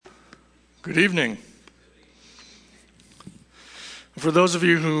Good evening. For those of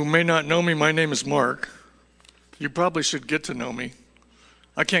you who may not know me, my name is Mark. You probably should get to know me.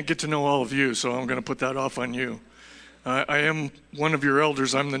 I can't get to know all of you, so I'm going to put that off on you. I am one of your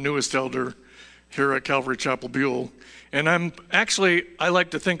elders. I'm the newest elder here at Calvary Chapel Buell. And I like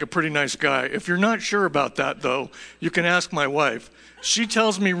to think a pretty nice guy. If you're not sure about that, though, you can ask my wife. She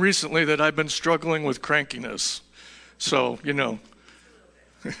tells me recently that I've been struggling with crankiness. So, you know.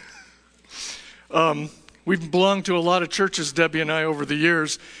 We've belonged to a lot of churches, Debbie and I, over the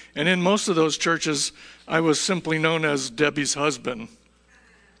years, and in most of those churches, I was simply known as Debbie's husband.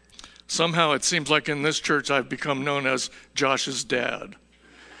 Somehow it seems like in this church I've become known as Josh's dad.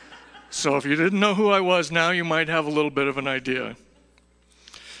 So if you didn't know who I was, now you might have a little bit of an idea.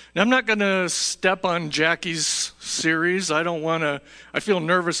 Now, I'm not going to step on Jackie's series. I feel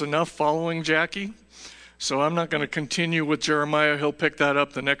nervous enough following Jackie, so I'm not going to continue with Jeremiah. He'll pick that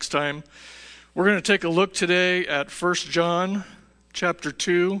up the next time. We're going to take a look today at 1 John chapter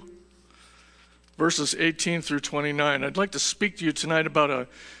 2, verses 18 through 29. I'd like to speak to you tonight about a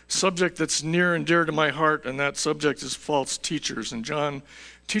subject that's near and dear to my heart, and that subject is false teachers. And John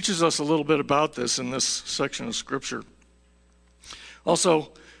teaches us a little bit about this in this section of Scripture.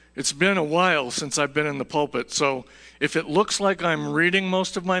 Also, it's been a while since I've been in the pulpit, so if it looks like I'm reading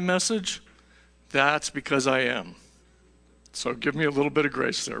most of my message, that's because I am. So give me a little bit of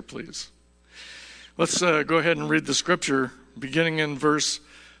grace there, please. Let's go ahead and read the scripture. Beginning in verse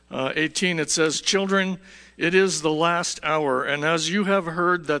 18, it says, "Children, it is the last hour, and as you have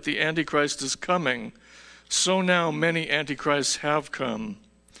heard that the Antichrist is coming, so now many Antichrists have come.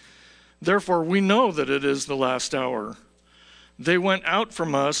 Therefore we know that it is the last hour. They went out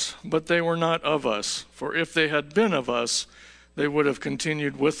from us, but they were not of us. For if they had been of us, they would have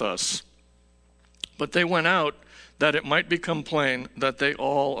continued with us. But they went out that it might become plain that they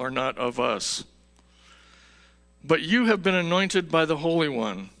all are not of us. But you have been anointed by the Holy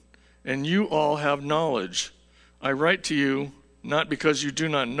One, and you all have knowledge. I write to you, not because you do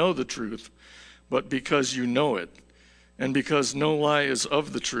not know the truth, but because you know it, and because no lie is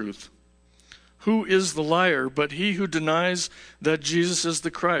of the truth. Who is the liar but he who denies that Jesus is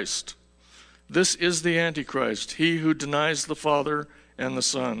the Christ? This is the Antichrist, he who denies the Father and the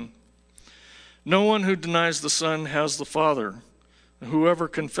Son. No one who denies the Son has the Father. Whoever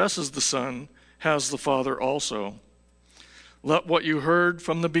confesses the Son has the Father also. Let what you heard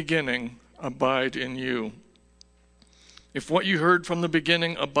from the beginning abide in you. If what you heard from the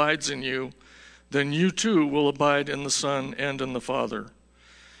beginning abides in you, then you too will abide in the Son and in the Father.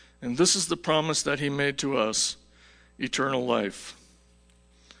 And this is the promise that he made to us, eternal life.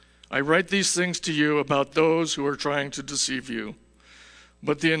 I write these things to you about those who are trying to deceive you.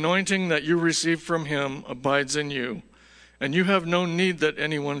 But the anointing that you received from him abides in you, and you have no need that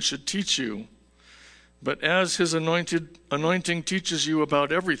anyone should teach you. But as his anointing teaches you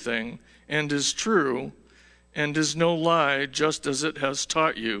about everything, and is true, and is no lie, just as it has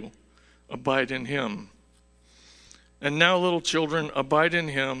taught you, abide in him. And now, little children, abide in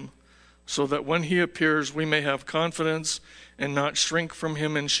him, so that when he appears we may have confidence and not shrink from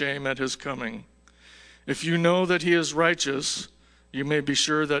him in shame at his coming. If you know that he is righteous, you may be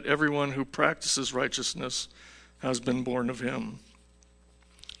sure that everyone who practices righteousness has been born of him."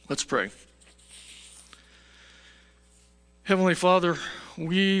 Let's pray. Heavenly Father,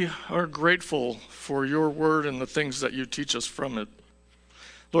 we are grateful for your word and the things that you teach us from it.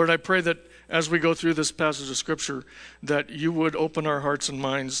 Lord, I pray that as we go through this passage of Scripture, that you would open our hearts and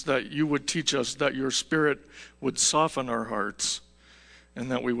minds, that you would teach us, that your Spirit would soften our hearts,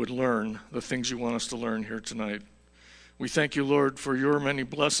 and that we would learn the things you want us to learn here tonight. We thank you, Lord, for your many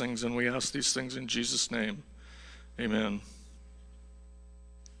blessings, and we ask these things in Jesus' name. Amen.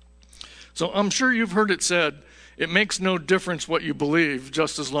 So I'm sure you've heard it said, it makes no difference what you believe,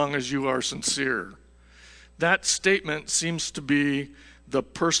 just as long as you are sincere. That statement seems to be the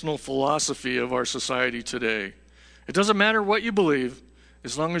personal philosophy of our society today. It doesn't matter what you believe,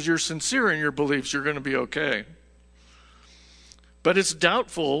 as long as you're sincere in your beliefs, you're going to be okay. But it's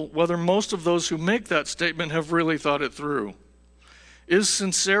doubtful whether most of those who make that statement have really thought it through. Is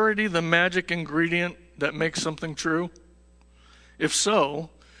sincerity the magic ingredient that makes something true? If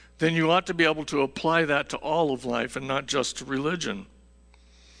so, then you ought to be able to apply that to all of life and not just to religion.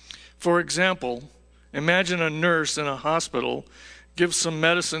 For example, imagine a nurse in a hospital gives some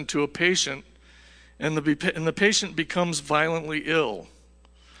medicine to a patient and the patient becomes violently ill.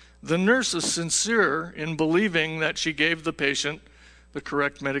 The nurse is sincere in believing that she gave the patient the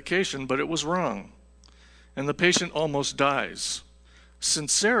correct medication, but it was wrong, and the patient almost dies.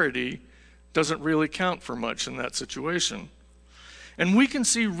 Sincerity doesn't really count for much in that situation. And we can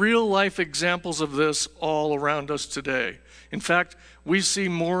see real-life examples of this all around us today. In fact, we see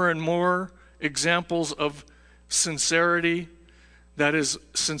more and more examples of sincerity, that is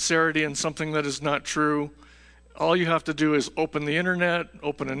sincerity in something that is not true. All you have to do is open the internet,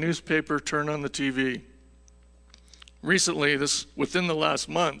 open a newspaper, turn on the TV. Recently, within the last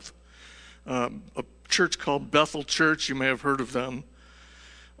month, a church called Bethel Church, you may have heard of them,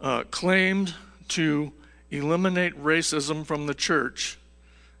 claimed to eliminate racism from the church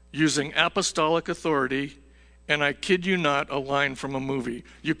using apostolic authority, and I kid you not, a line from a movie.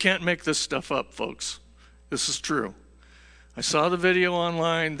 You can't make this stuff up, folks. This is true. I saw the video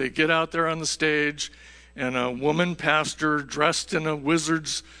online. They get out there on the stage, and a woman pastor dressed in a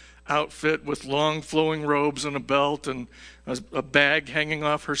wizard's outfit with long flowing robes and a belt and a bag hanging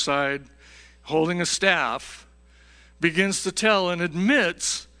off her side, holding a staff, begins to tell and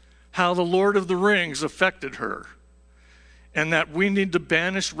admits how the Lord of the Rings affected her and that we need to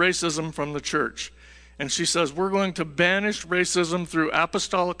banish racism from the church. And she says, we're going to banish racism through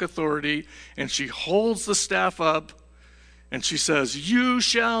apostolic authority. And she holds the staff up and she says, you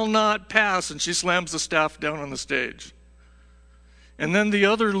shall not pass. And she slams the staff down on the stage. And then the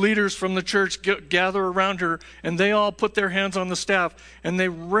other leaders from the church gather around her, and they all put their hands on the staff, and they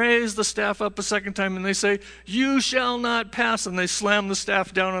raise the staff up a second time, and they say, you shall not pass, and they slam the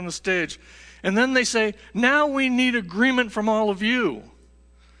staff down on the stage. And then they say, now we need agreement from all of you.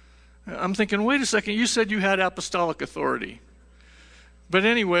 I'm thinking, wait a second, you said you had apostolic authority. But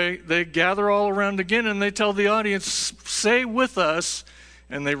anyway, they gather all around again, and they tell the audience, say with us,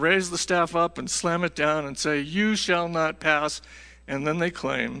 and they raise the staff up and slam it down and say, you shall not pass. And then they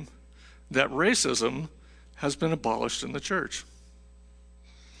claim that racism has been abolished in the church.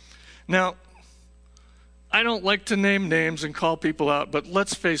 Now, I don't like to name names and call people out, but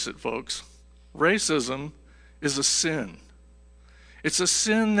let's face it, folks. Racism is a sin. It's a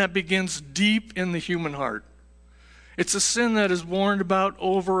sin that begins deep in the human heart. It's a sin that is warned about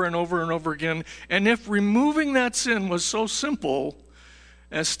over and over and over again. And if removing that sin was so simple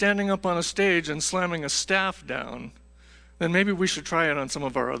as standing up on a stage and slamming a staff down, then maybe we should try it on some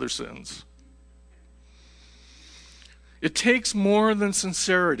of our other sins. It takes more than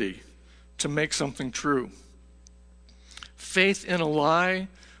sincerity to make something true. Faith in a lie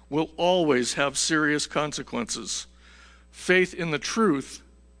will always have serious consequences. Faith in the truth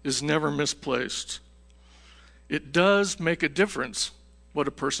is never misplaced. It does make a difference what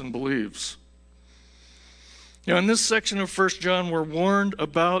a person believes. Now, in this section of 1 John, we're warned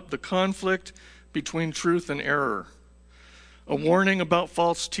about the conflict between truth and error. A warning about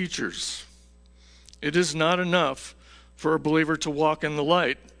false teachers. It is not enough for a believer to walk in the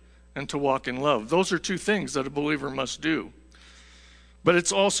light and to walk in love. Those are two things that a believer must do. But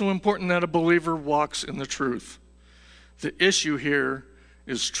it's also important that a believer walks in the truth. The issue here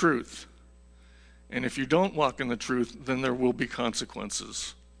is truth. And if you don't walk in the truth, then there will be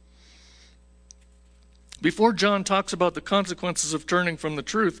consequences. Before John talks about the consequences of turning from the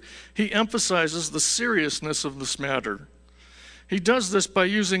truth, he emphasizes the seriousness of this matter. He does this by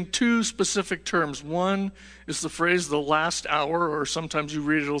using two specific terms. One is the phrase the last hour, or sometimes you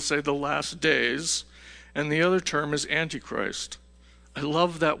read it, it'll say the last days. And the other term is Antichrist. I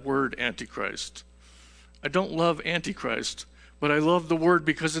love that word, Antichrist. I don't love Antichrist, but I love the word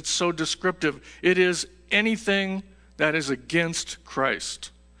because it's so descriptive. It is anything that is against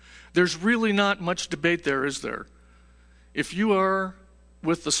Christ. There's really not much debate there, is there? If you are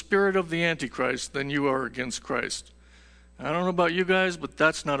with the spirit of the Antichrist, then you are against Christ. I don't know about you guys, but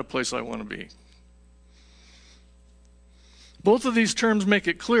that's not a place I want to be. Both of these terms make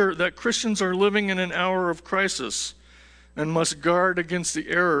it clear that Christians are living in an hour of crisis and must guard against the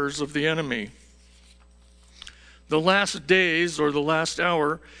errors of the enemy. The last days, or the last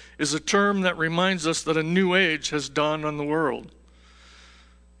hour, is a term that reminds us that a new age has dawned on the world.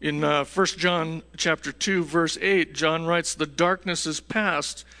 In 1 John chapter 2, verse 8, John writes, the darkness is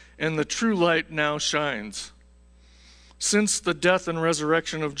past, and the true light now shines. Since the death and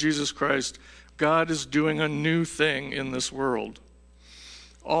resurrection of Jesus Christ, God is doing a new thing in this world.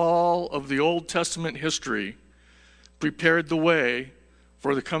 All of the Old Testament history prepared the way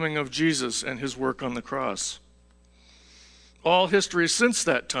for the coming of Jesus and his work on the cross. All history since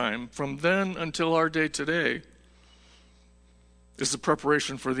that time, from then until our day today, is the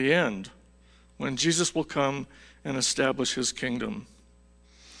preparation for the end, when Jesus will come and establish his kingdom.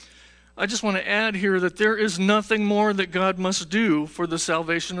 I just want to add here that there is nothing more that God must do for the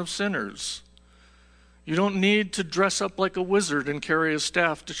salvation of sinners. You don't need to dress up like a wizard and carry a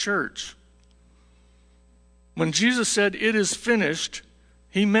staff to church. When Jesus said, it is finished,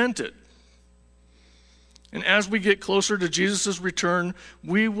 he meant it. And as we get closer to Jesus' return,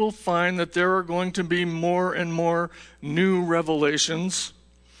 we will find that there are going to be more and more new revelations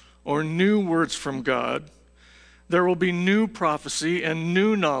or new words from God. There will be new prophecy and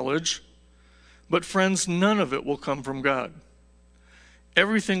new knowledge. But friends, none of it will come from God.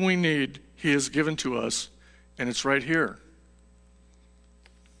 Everything we need, He has given to us, and it's right here.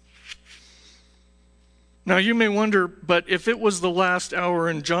 Now you may wonder, but if it was the last hour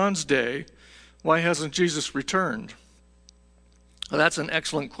in John's day, why hasn't Jesus returned? Well, that's an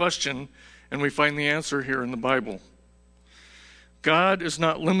excellent question, and we find the answer here in the Bible. God is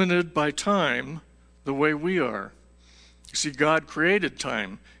not limited by time the way we are. You see, God created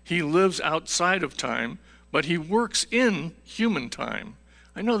time. He lives outside of time, but He works in human time.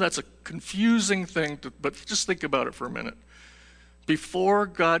 I know that's a confusing thing, but just think about it for a minute. Before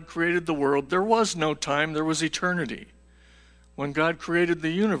God created the world, there was no time, there was eternity. When God created the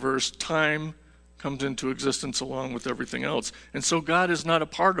universe, time comes into existence along with everything else. And so God is not a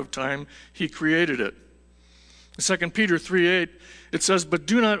part of time, He created it. In 2 Peter 3:8, it says, "But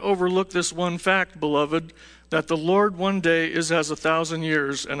do not overlook this one fact, beloved, that the Lord one day is as 1,000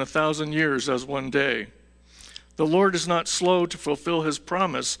 years, and 1,000 years as one day. The Lord is not slow to fulfill His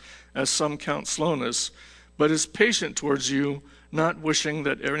promise, as some count slowness, but is patient towards you, not wishing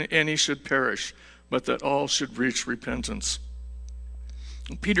that any should perish, but that all should reach repentance."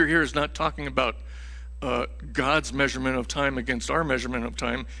 And Peter here is not talking about God's measurement of time against our measurement of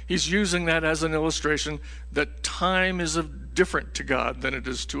time. He's using that as an illustration that time is different to God than it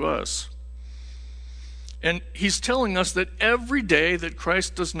is to us. And he's telling us that every day that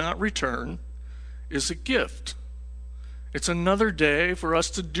Christ does not return is a gift. It's another day for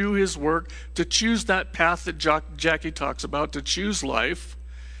us to do His work, to choose that path that Jackie talks about, to choose life,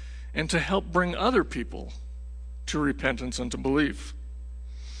 and to help bring other people to repentance and to belief.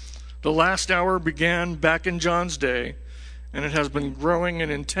 The last hour began back in John's day, and it has been growing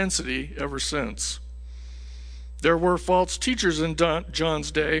in intensity ever since. There were false teachers in John's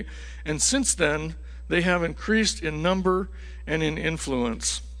day, and since then, they have increased in number and in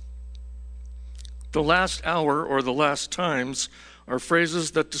influence. The last hour or the last times are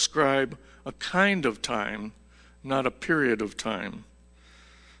phrases that describe a kind of time, not a period of time.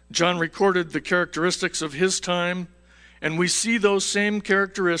 John recorded the characteristics of his time, and we see those same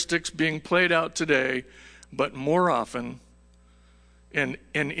characteristics being played out today, but more often and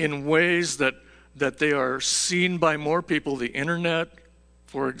in ways that they are seen by more people, the internet,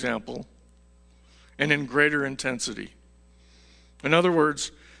 for example, and in greater intensity. In other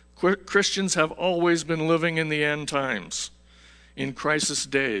words, Christians have always been living in the end times, in crisis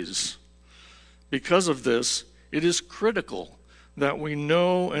days. Because of this, it is critical that we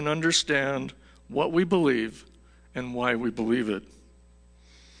know and understand what we believe and why we believe it.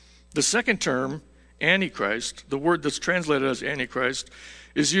 The second term, Antichrist, the word that's translated as Antichrist,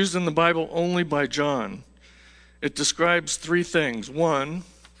 is used in the Bible only by John. It describes three things. One,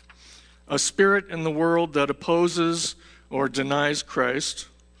 a spirit in the world that opposes or denies Christ.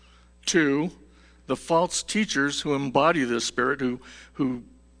 Two, the false teachers who embody this spirit, who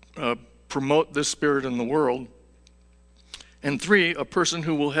promote this spirit in the world. And three, a person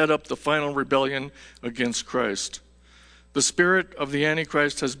who will head up the final rebellion against Christ. The spirit of the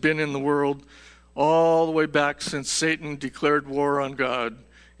Antichrist has been in the world all the way back since Satan declared war on God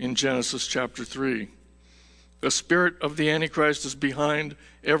in Genesis chapter 3. The spirit of the Antichrist is behind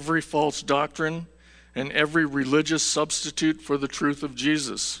every false doctrine and every religious substitute for the truth of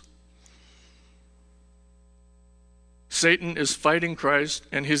Jesus. Satan is fighting Christ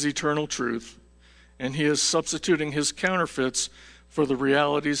and His eternal truth, and he is substituting his counterfeits for the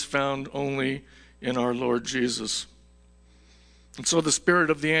realities found only in our Lord Jesus. And so the spirit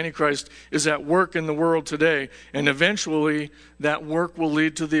of the Antichrist is at work in the world today, and eventually that work will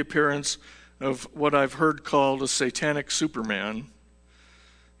lead to the appearance of what I've heard called a satanic Superman.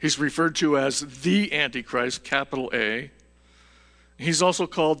 He's referred to as the Antichrist, capital A. He's also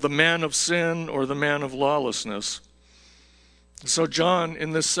called the man of sin or the man of lawlessness. So John,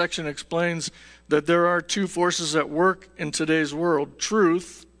 in this section, explains that there are two forces at work in today's world.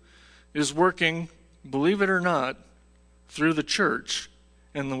 Truth is working, believe it or not, through the church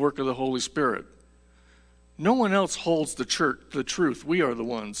and the work of the Holy Spirit. No one else holds the truth. We are the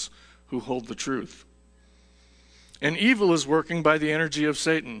ones who hold the truth. And evil is working by the energy of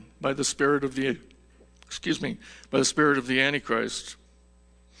Satan, by the spirit of the Antichrist.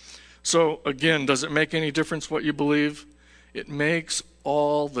 So again, does it make any difference what you believe? It makes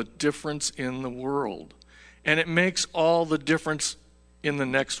all the difference in the world. And it makes all the difference in the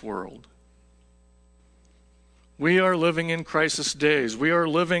next world. We are living in crisis days. We are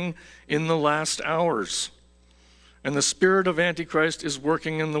living in the last hours. and the spirit of Antichrist is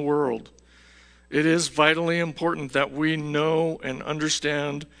working in the world. It is vitally important that we know and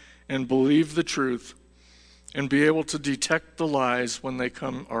understand and believe the truth and be able to detect the lies when they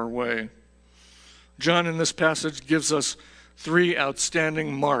come our way. John in this passage gives us three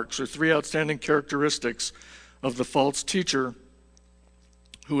outstanding marks or three outstanding characteristics of the false teacher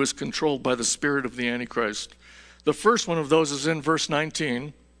who is controlled by the spirit of the Antichrist. The first one of those is in verse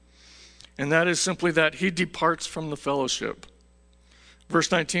 19, and that is simply that he departs from the fellowship.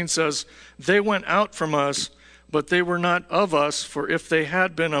 Verse 19 says, "They went out from us, but they were not of us, for if they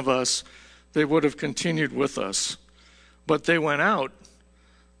had been of us, they would have continued with us. But they went out,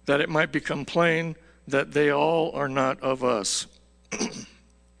 that it might become plain that they all are not of us."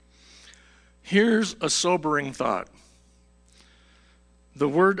 Here's a sobering thought. The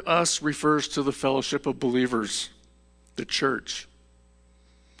word "us" refers to the fellowship of believers, the church.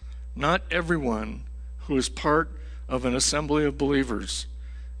 Not everyone who is part of an assembly of believers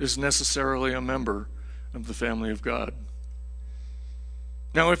is necessarily a member of the family of God.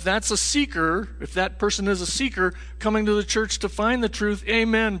 Now, if that's a seeker, if that person is a seeker coming to the church to find the truth,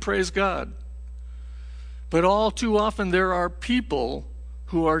 amen, praise God. But all too often there are people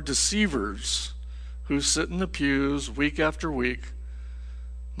who are deceivers, who sit in the pews week after week,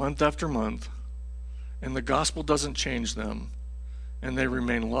 month after month, and the gospel doesn't change them, and they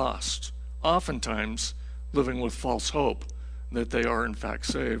remain lost, oftentimes living with false hope that they are in fact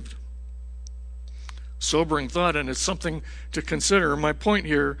saved. Sobering thought, and it's something to consider. My point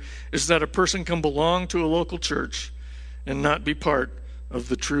here is that a person can belong to a local church and not be part of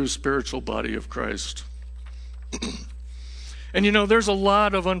the true spiritual body of Christ. And there's a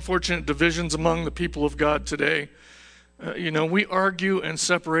lot of unfortunate divisions among the people of God today. We argue and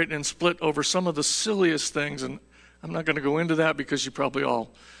separate and split over some of the silliest things, and I'm not going to go into that because you probably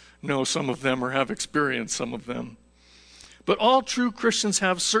all know some of them or have experienced some of them. But all true Christians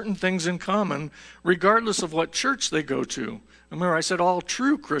have certain things in common, regardless of what church they go to. Remember, I said all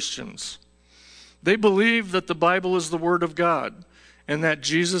true Christians. They believe that the Bible is the Word of God and that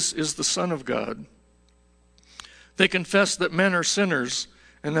Jesus is the Son of God. They confess that men are sinners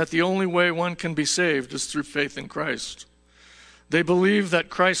and that the only way one can be saved is through faith in Christ. They believe that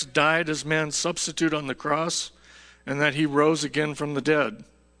Christ died as man's substitute on the cross and that he rose again from the dead.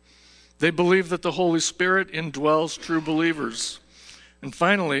 They believe that the Holy Spirit indwells true believers. And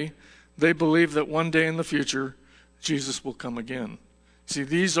finally, they believe that one day in the future, Jesus will come again. See,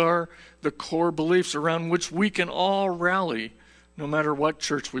 these are the core beliefs around which we can all rally, no matter what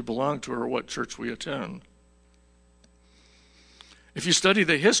church we belong to or what church we attend. If you study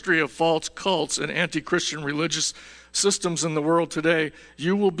the history of false cults and anti-Christian religious systems in the world today,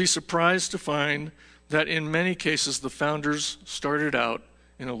 you will be surprised to find that in many cases the founders started out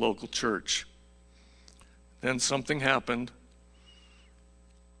in a local church. Then something happened,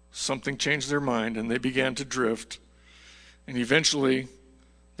 something changed their mind, and they began to drift. And eventually,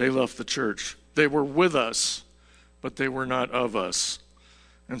 they left the church. They were with us, but they were not of us.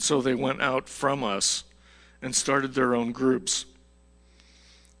 And so they went out from us and started their own groups.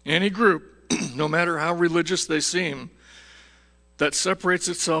 Any group, no matter how religious they seem, that separates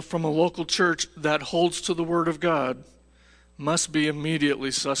itself from a local church that holds to the Word of God must be immediately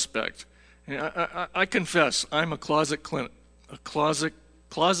suspect. And I confess, I'm a closet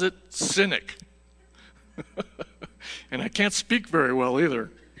cynic. And I can't speak very well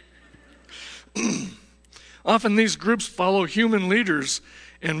either. Often these groups follow human leaders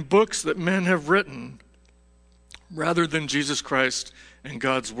and books that men have written rather than Jesus Christ and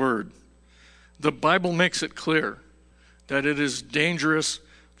God's Word. The Bible makes it clear that it is dangerous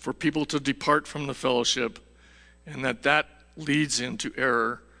for people to depart from the fellowship, and that leads into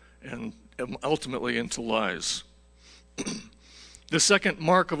error and ultimately into lies. The second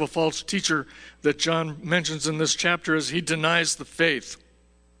mark of a false teacher that John mentions in this chapter is he denies the faith.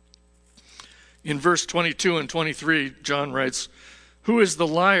 In verse 22 and 23, John writes, "Who is the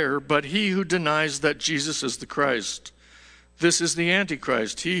liar but he who denies that Jesus is the Christ? This is the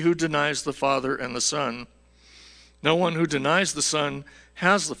Antichrist, he who denies the Father and the Son. No one who denies the Son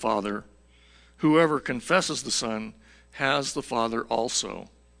has the Father. Whoever confesses the Son has the Father also."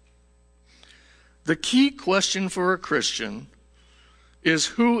 The key question for a Christian is,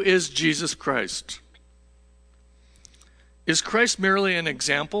 who is Jesus Christ? Is Christ merely an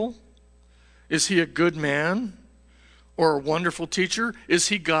example? Is he a good man or a wonderful teacher? Is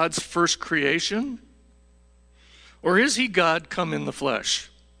he God's first creation? Or is he God come in the flesh?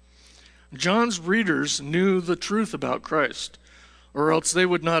 John's readers knew the truth about Christ, or else they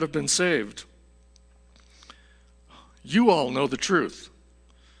would not have been saved. You all know the truth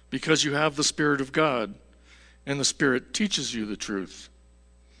because you have the Spirit of God. and the Spirit teaches you the truth.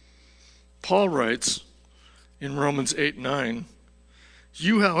 Paul writes in Romans 8:9,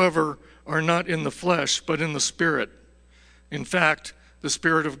 "You, however, are not in the flesh, but in the Spirit. In fact, the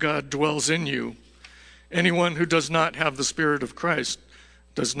Spirit of God dwells in you. Anyone who does not have the Spirit of Christ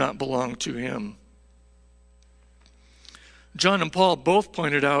does not belong to him." John and Paul both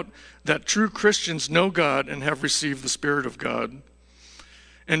pointed out that true Christians know God and have received the Spirit of God.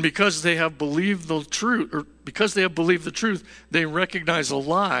 And because they have believed the truth, they recognize a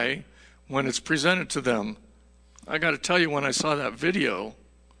lie when it's presented to them. I got to tell you, when I saw that video,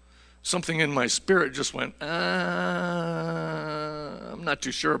 something in my spirit just went, I'm not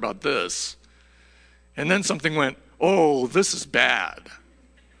too sure about this. And then something went, oh, this is bad.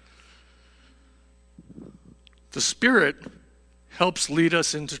 The Spirit helps lead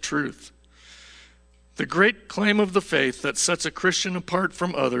us into truth. The great claim of the faith that sets a Christian apart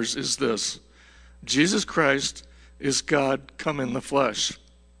from others is this: Jesus Christ is God come in the flesh.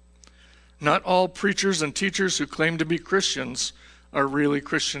 Not all preachers and teachers who claim to be Christians are really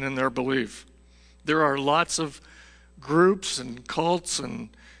Christian in their belief. There are lots of groups and cults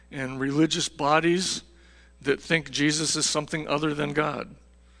and religious bodies that think Jesus is something other than God,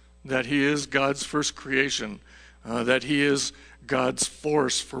 that he is God's first creation, that he is God's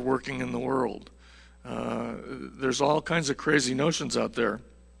force for working in the world. There's all kinds of crazy notions out there.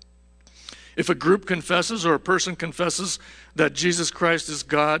 If a group confesses or a person confesses that Jesus Christ is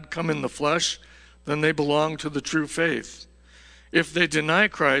God come in the flesh, then they belong to the true faith. If they deny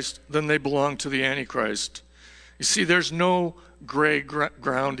Christ, then they belong to the Antichrist. You see, there's no gray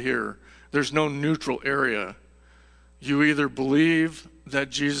ground here. There's no neutral area. You either believe that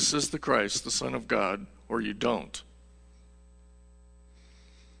Jesus is the Christ, the Son of God, or you don't.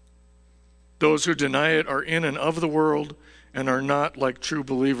 Those who deny it are in and of the world and are not, like true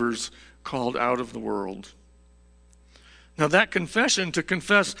believers, called out of the world. Now, that confession, to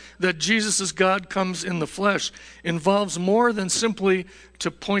confess that Jesus is God comes in the flesh, involves more than simply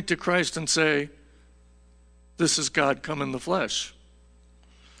to point to Christ and say, this is God come in the flesh.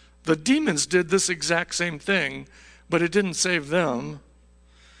 The demons did this exact same thing, but it didn't save them.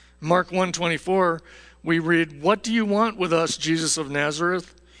 Mark 1:24, we read, "What do you want with us, Jesus of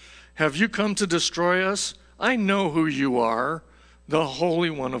Nazareth? Have you come to destroy us? I know who you are, the Holy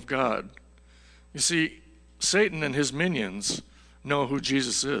One of God." You see, Satan and his minions know who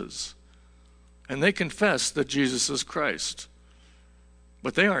Jesus is, and they confess that Jesus is Christ,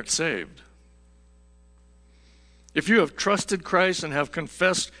 but they aren't saved. If you have trusted Christ and have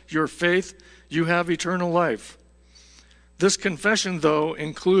confessed your faith, you have eternal life. This confession, though,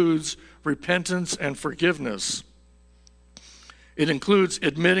 includes repentance and forgiveness. It includes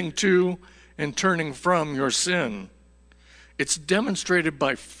admitting to and turning from your sin. It's demonstrated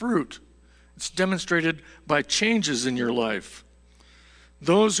by fruit. It's demonstrated by changes in your life.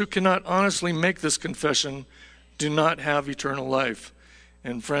 Those who cannot honestly make this confession do not have eternal life.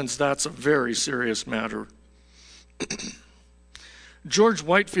 And friends, that's a very serious matter. George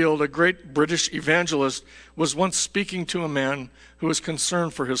Whitefield, a great British evangelist, was once speaking to a man who was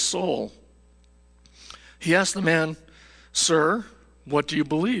concerned for his soul. He asked the man, "Sir, what do you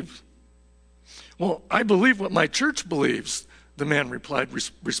believe?" "Well, I believe what my church believes," the man replied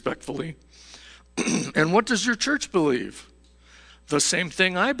respectfully. "And what does your church believe?" "The same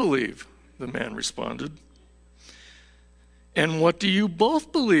thing I believe," the man responded. "And what do you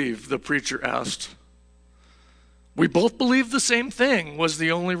both believe?" the preacher asked. "We both believe the same thing," was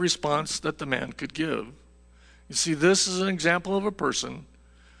the only response that the man could give. You see, this is an example of a person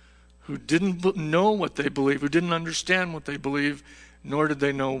who didn't know what they believe, who didn't understand what they believe, nor did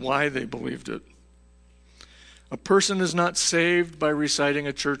they know why they believed it. A person is not saved by reciting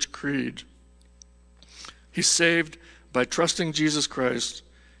a church creed. He's saved by trusting Jesus Christ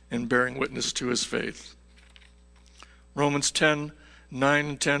and bearing witness to his faith. Romans 10:9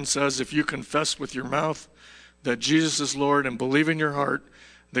 and 10 says, "If you confess with your mouth that Jesus is Lord and believe in your heart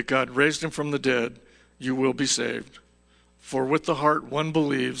that God raised him from the dead, you will be saved. For with the heart one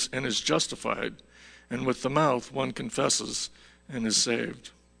believes and is justified, and with the mouth one confesses and is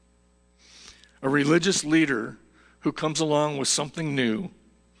saved." A religious leader who comes along with something new,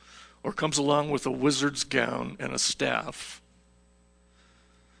 or comes along with a wizard's gown and a staff,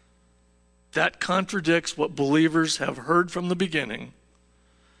 that contradicts what believers have heard from the beginning,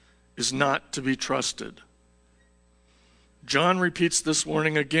 is not to be trusted. John repeats this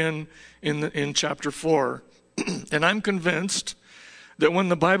warning again in chapter 4. And I'm convinced that when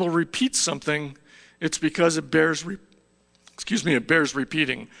the Bible repeats something, it's because it bears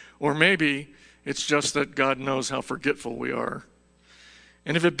repeating. Or maybe it's just that God knows how forgetful we are.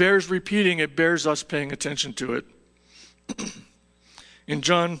 And if it bears repeating, it bears us paying attention to it. In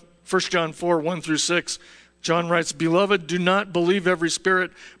 1 John 4, 1 through 6, John writes, "Beloved, do not believe every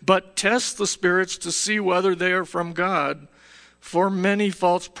spirit, but test the spirits to see whether they are from God. For many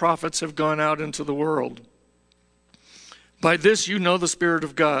false prophets have gone out into the world. By this you know the Spirit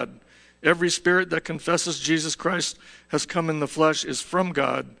of God. Every spirit that confesses Jesus Christ has come in the flesh is from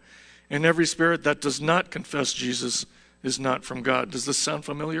God, and every spirit that does not confess Jesus is not from God." Does this sound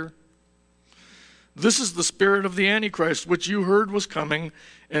familiar? "This is the spirit of the Antichrist, which you heard was coming,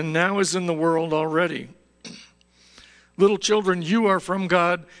 and now is in the world already. Little children, you are from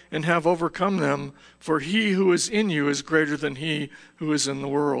God and have overcome them, for he who is in you is greater than he who is in the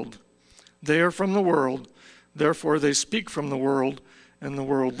world. They are from the world, therefore they speak from the world, and the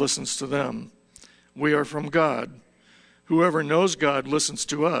world listens to them. We are from God. Whoever knows God listens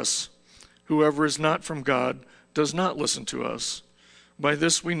to us. Whoever is not from God does not listen to us. By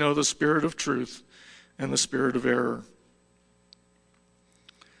this we know the spirit of truth and the spirit of error."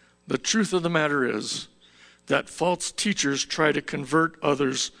 The truth of the matter is that false teachers try to convert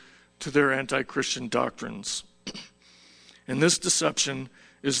others to their anti-Christian doctrines. And this deception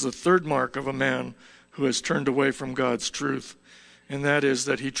is the third mark of a man who has turned away from God's truth, and that is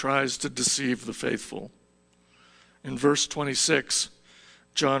that he tries to deceive the faithful. In verse 26,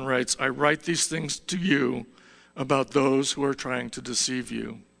 John writes, "I write these things to you about those who are trying to deceive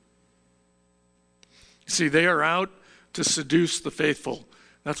you." See, they are out to seduce the faithful.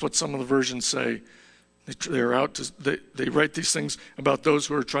 That's what some of the versions say. They write these things about those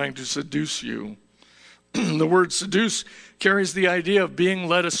who are trying to seduce you. The word seduce carries the idea of being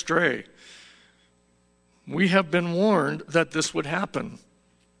led astray. We have been warned that this would happen.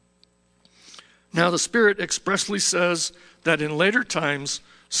 Now the Spirit expressly says that in later times,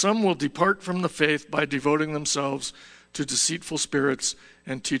 some will depart from the faith by devoting themselves to deceitful spirits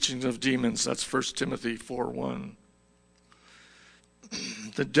and teachings of demons. That's 1 Timothy 4:1.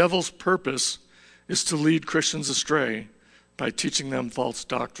 The devil's purpose is to lead Christians astray by teaching them false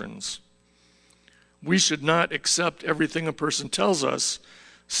doctrines. We should not accept everything a person tells us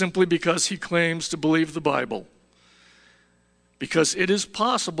simply because he claims to believe the Bible, because it is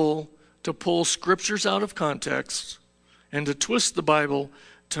possible to pull scriptures out of context and to twist the Bible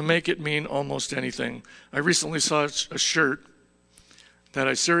to make it mean almost anything. I recently saw a shirt that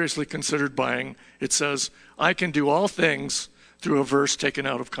I seriously considered buying. It says, "I can do all things through a verse taken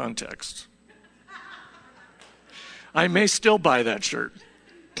out of context." I may still buy that shirt.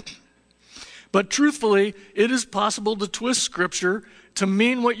 But truthfully, it is possible to twist Scripture to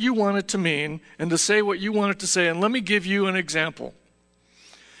mean what you want it to mean and to say what you want it to say. And let me give you an example.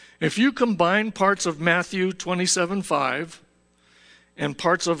 If you combine parts of Matthew 27:5 and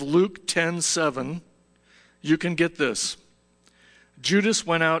parts of Luke 10:7, you can get this. Judas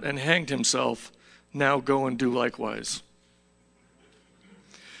went out and hanged himself. Now go and do likewise.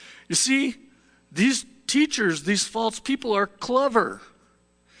 You see, these teachers, these false people are clever,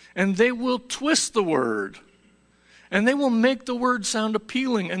 and they will twist the word, and they will make the word sound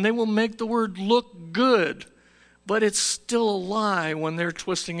appealing, and they will make the word look good, but it's still a lie when they're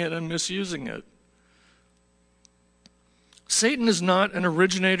twisting it and misusing it. Satan is not an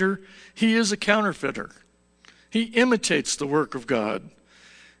originator, he is a counterfeiter. He imitates the work of God,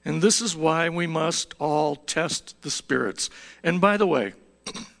 and this is why we must all test the spirits. And by the way,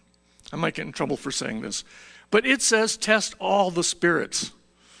 I might get in trouble for saying this, but it says test all the spirits.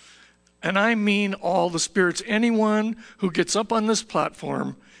 And I mean all the spirits. Anyone who gets up on this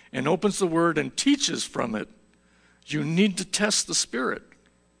platform and opens the word and teaches from it, you need to test the spirit.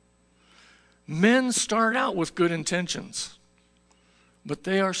 Men start out with good intentions, but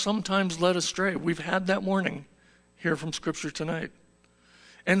they are sometimes led astray. We've had that warning here from Scripture tonight.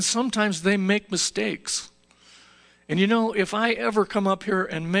 And sometimes they make mistakes. And you know, if I ever come up here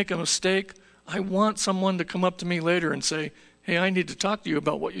and make a mistake, I want someone to come up to me later and say, "Hey, I need to talk to you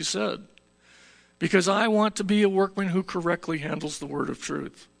about what you said." Because I want to be a workman who correctly handles the word of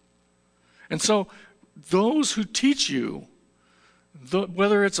truth. And so those who teach you,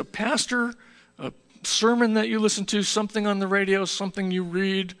 whether it's a pastor, a sermon that you listen to, something on the radio, something you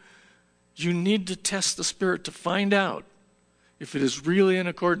read, you need to test the spirit to find out if it is really in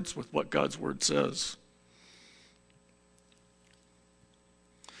accordance with what God's word says.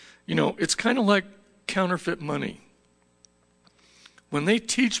 You know, it's kind of like counterfeit money. When they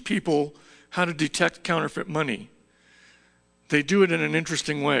teach people how to detect counterfeit money, they do it in an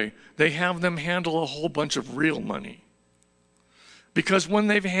interesting way. They have them handle a whole bunch of real money. Because when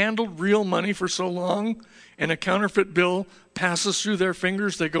they've handled real money for so long and a counterfeit bill passes through their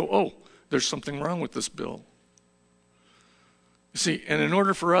fingers, they go, "Oh, there's something wrong with this bill." You see, and in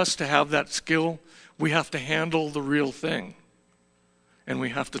order for us to have that skill, we have to handle the real thing. And we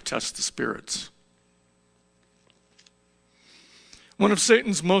have to test the spirits. One of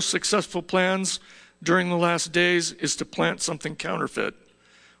Satan's most successful plans during the last days is to plant something counterfeit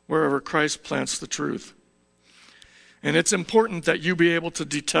wherever Christ plants the truth. And it's important that you be able to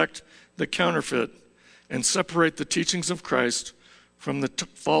detect the counterfeit and separate the teachings of Christ from the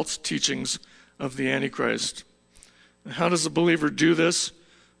false teachings of the Antichrist. And how does a believer do this?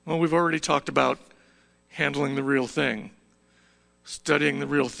 Well, we've already talked about handling the real thing, studying the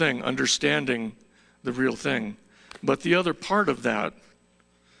real thing, understanding the real thing. But the other part of that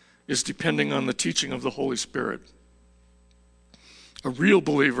is depending on the teaching of the Holy Spirit. A real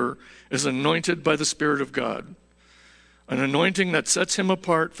believer is anointed by the Spirit of God, an anointing that sets him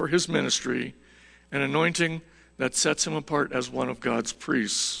apart for his ministry, an anointing that sets him apart as one of God's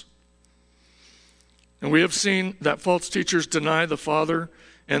priests. And we have seen that false teachers deny the Father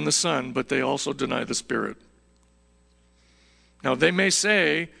and the Son, but they also deny the Spirit. Now, they may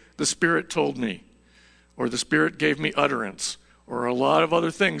say, the Spirit told me, or the Spirit gave me utterance, or a lot of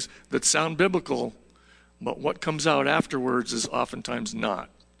other things that sound biblical, but what comes out afterwards is oftentimes not.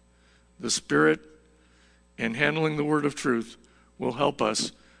 The Spirit, in handling the word of truth, will help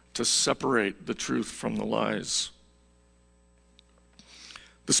us to separate the truth from the lies.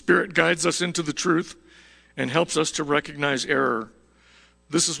 The Spirit guides us into the truth and helps us to recognize error.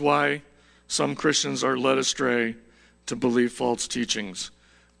 This is why some Christians are led astray to believe false teachings,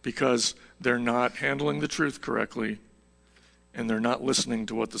 because they're not handling the truth correctly and they're not listening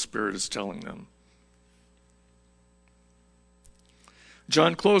to what the Spirit is telling them.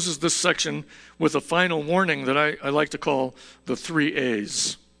 John closes this section with a final warning that I like to call the 3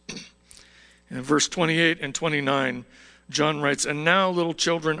 A's. In verse 28 and 29, John writes, "And now, little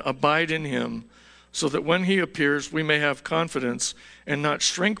children, abide in him, so that when he appears, we may have confidence and not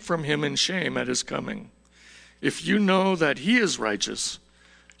shrink from him in shame at his coming. If you know that he is righteous,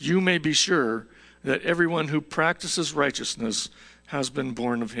 you may be sure that everyone who practices righteousness has been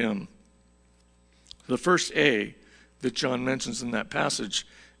born of him." The first A that John mentions in that passage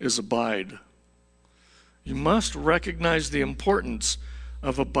is abide. You must recognize the importance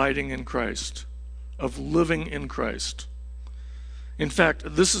of abiding in Christ, of living in Christ. In fact,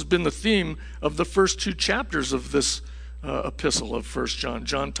 this has been the theme of the first 2 chapters of this epistle of 1 John.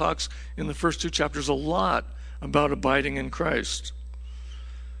 John talks in the first 2 chapters a lot about abiding in Christ.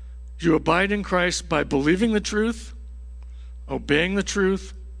 You abide in Christ by believing the truth, obeying the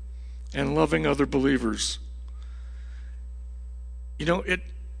truth, and loving other believers. You know,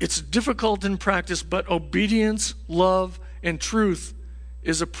 it's difficult in practice, but obedience, love, and truth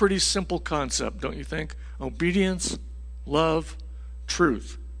is a pretty simple concept, don't you think? Obedience, love,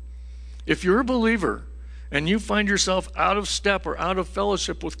 truth. If you're a believer and you find yourself out of step or out of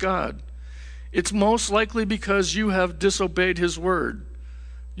fellowship with God, it's most likely because you have disobeyed his word,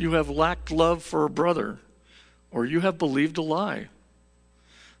 you have lacked love for a brother, or you have believed a lie.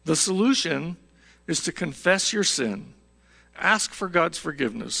 The solution is to confess your sin, ask for God's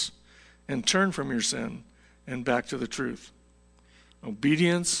forgiveness, and turn from your sin and back to the truth.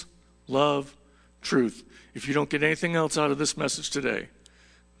 Obedience, love, truth. If you don't get anything else out of this message today,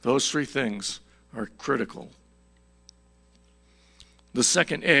 those 3 things are critical. The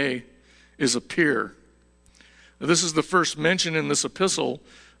second A is appear. Now, this is the first mention in this epistle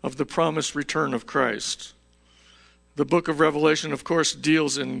of the promised return of Christ. The book of Revelation, of course,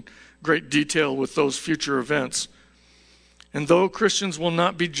 deals in great detail with those future events. And though Christians will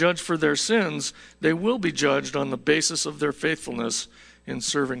not be judged for their sins, they will be judged on the basis of their faithfulness in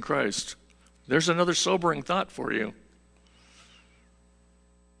serving Christ. There's another sobering thought for you.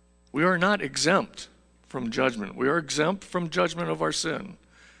 We are not exempt from judgment. We are exempt from judgment of our sin,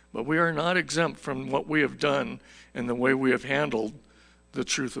 but we are not exempt from what we have done and the way we have handled the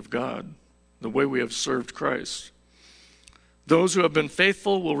truth of God, the way we have served Christ. Those who have been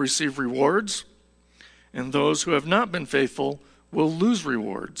faithful will receive rewards, and those who have not been faithful will lose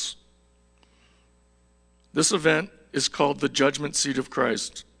rewards. This event is called the judgment seat of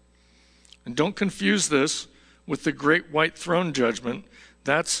Christ. And don't confuse this with the great white throne judgment.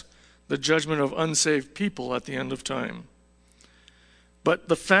 That's the judgment of unsaved people at the end of time. But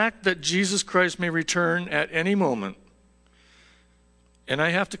the fact that Jesus Christ may return at any moment, and I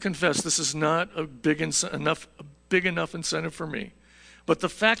have to confess, this is not a big enough incentive for me. But the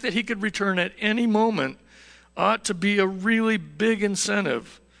fact that he could return at any moment ought to be a really big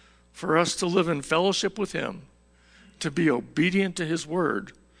incentive for us to live in fellowship with him, to be obedient to his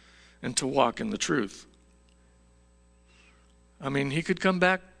word, and to walk in the truth. I mean, he could come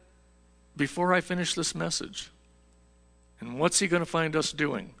back before I finish this message. And what's he going to find us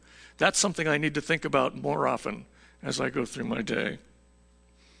doing? That's something I need to think about more often as I go through my day.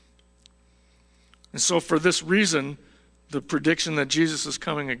 And so for this reason, the prediction that Jesus is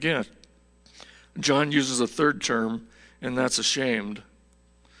coming again, John uses a third term, and that's ashamed.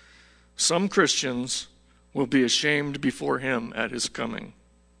 Some Christians will be ashamed before him at his coming.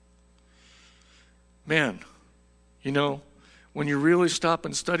 Man, you know, when you really stop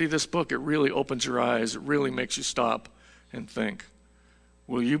and study this book, it really opens your eyes. It really makes you stop and think.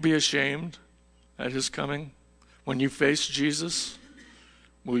 Will you be ashamed at his coming? When you face Jesus,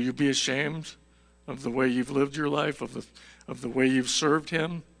 will you be ashamed of the way you've lived your life, of the way you've served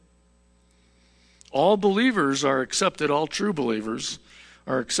him? All believers are accepted, all true believers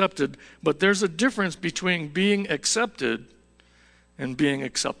are accepted, but there's a difference between being accepted and being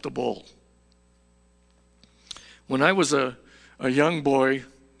acceptable. When I was a young boy,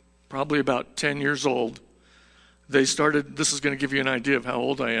 probably about 10 years old, they started, this is going to give you an idea of how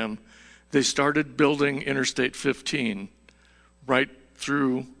old I am, they started building Interstate 15 right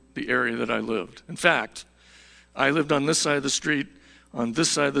through the area that I lived. In fact, I lived on this side of the street. On this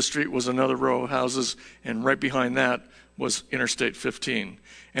side of the street was another row of houses, and right behind that was Interstate 15.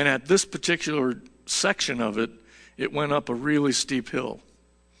 And at this particular section of it, it went up a really steep hill.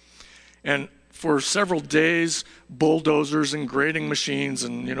 And for several days, bulldozers and grading machines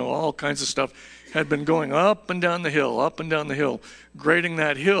and, all kinds of stuff had been going up and down the hill, grading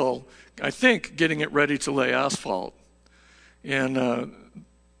that hill, I think getting it ready to lay asphalt. And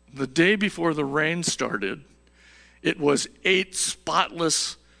the day before the rain started, it was 8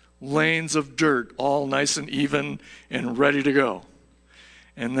 spotless lanes of dirt, all nice and even and ready to go.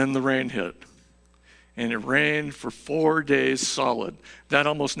 And then the rain hit. And it rained for 4 days solid. That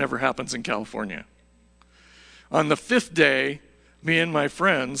almost never happens in California. On the 5th day, me and my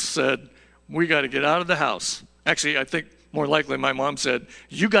friends said, we got to get out of the house. Actually, I think more likely my mom said,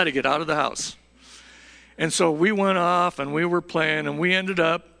 you got to get out of the house. And so we went off and we were playing, and we ended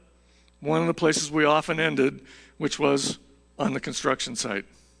up one of the places we often ended, which was on the construction site.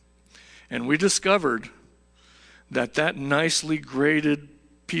 And we discovered that nicely graded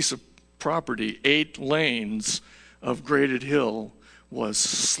piece of property, 8 lanes of graded hill, was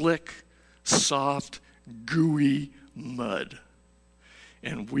slick, soft, gooey mud.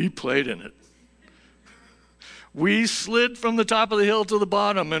 And we played in it. We slid from the top of the hill to the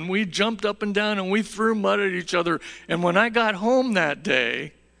bottom, and we jumped up and down, and we threw mud at each other. And when I got home that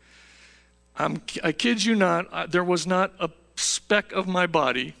day, I kid you not, there was not a speck of my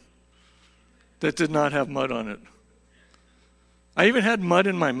body that did not have mud on it. I even had mud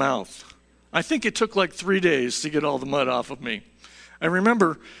in my mouth. I think it took like 3 days to get all the mud off of me. I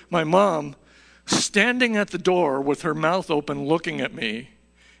remember my mom standing at the door with her mouth open looking at me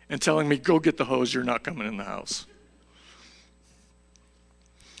and telling me, go get the hose, you're not coming in the house.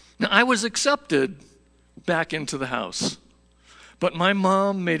 Now, I was accepted back into the house, but my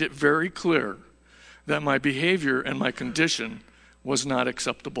mom made it very clear that my behavior and my condition was not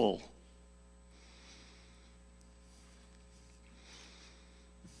acceptable.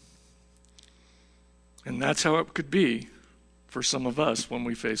 And that's how it could be for some of us when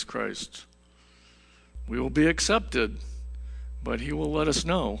we face Christ. We will be accepted, but he will let us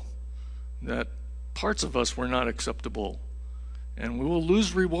know that parts of us were not acceptable, and we will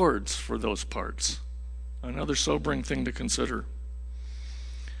lose rewards for those parts. Another sobering thing to consider.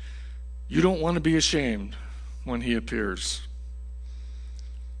 You don't want to be ashamed when he appears.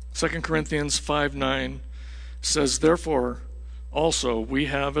 2 Corinthians 5:9 says, therefore, also we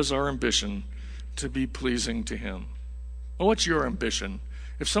have as our ambition to be pleasing to him. Well, what's your ambition?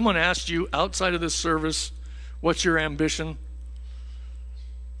 If someone asked you outside of this service, what's your ambition?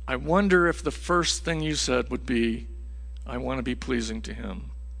 I wonder if the first thing you said would be, I want to be pleasing to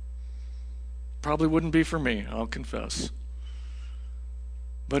him. Probably wouldn't be for me, I'll confess.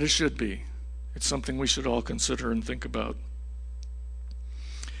 But it should be. It's something we should all consider and think about.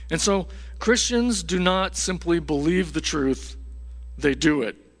 And so, Christians do not simply believe the truth, they do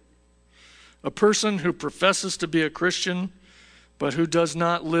it. A person who professes to be a Christian, but who does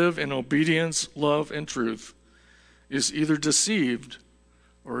not live in obedience, love, and truth, is either deceived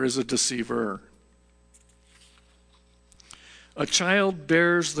or is a deceiver. A child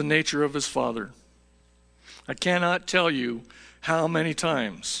bears the nature of his father. I cannot tell you how many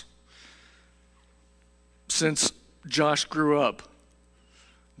times since Josh grew up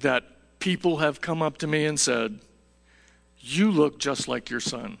that people have come up to me and said, you look just like your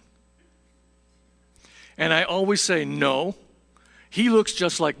son. And I always say, no, he looks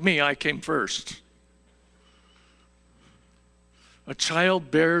just like me. I came first. A child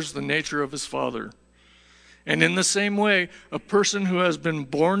bears the nature of his father. And in the same way, a person who has been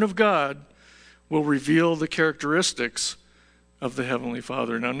born of God will reveal the characteristics of the Heavenly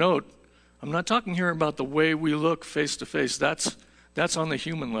Father. Now note, I'm not talking here about the way we look face to face. That's on the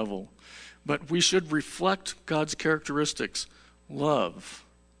human level. But we should reflect God's characteristics: love,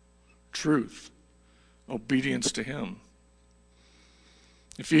 truth, obedience to Him.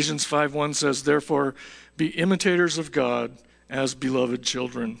 Ephesians 5:1 says, "Therefore, be imitators of God as beloved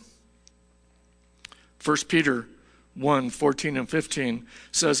children." 1 Peter 1:14 and 15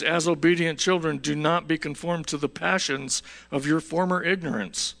 says, "As obedient children, do not be conformed to the passions of your former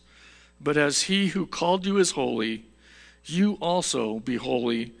ignorance, but as He who called you is holy, you also be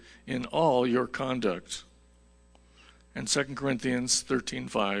holy in all your conduct." And 2 Corinthians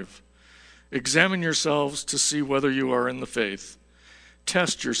 13:5, "Examine yourselves to see whether you are in the faith.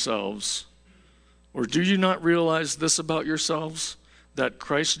 Test yourselves. Or do you not realize this about yourselves, that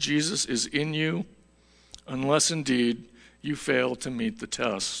Christ Jesus is in you, unless indeed you fail to meet the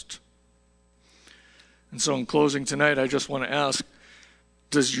test?" And so in closing tonight, I just want to ask,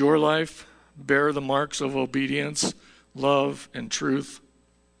 does your life bear the marks of obedience, love, and truth?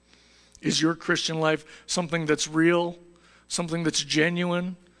 Is your Christian life something that's real, something that's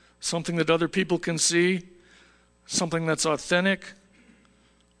genuine, something that other people can see, something that's authentic,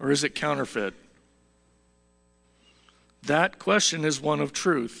 or is it counterfeit? That question is one of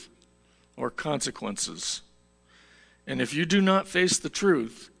truth or consequences. And if you do not face the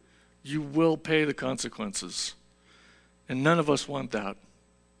truth, you will pay the consequences. And none of us want that.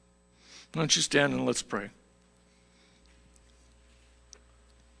 Why don't you stand and let's pray.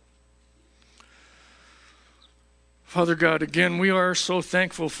 Father God, again, we are so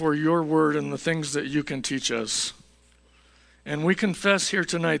thankful for your word and the things that you can teach us. And we confess here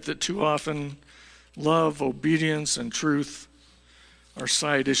tonight that too often love, obedience, and truth are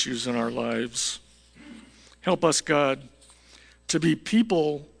side issues in our lives. Help us, God, to be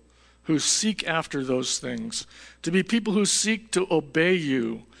people who seek after those things, to be people who seek to obey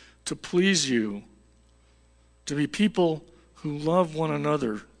you, to please you, to be people who love one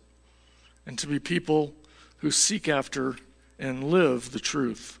another, and to be people who seek after and live the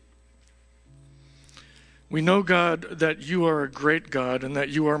truth. We know, God, that you are a great God and that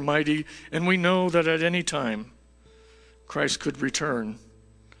you are mighty, and we know that at any time Christ could return.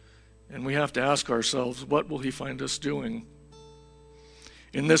 And we have to ask ourselves, what will he find us doing?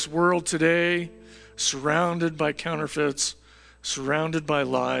 In this world today, surrounded by counterfeits, surrounded by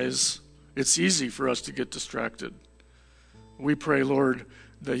lies, it's easy for us to get distracted. We pray, Lord,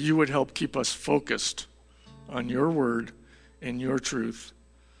 that you would help keep us focused on your word and your truth,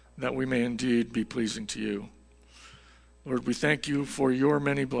 that we may indeed be pleasing to you. Lord, we thank you for your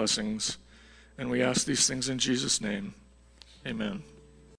many blessings, and we ask these things in Jesus' name. Amen.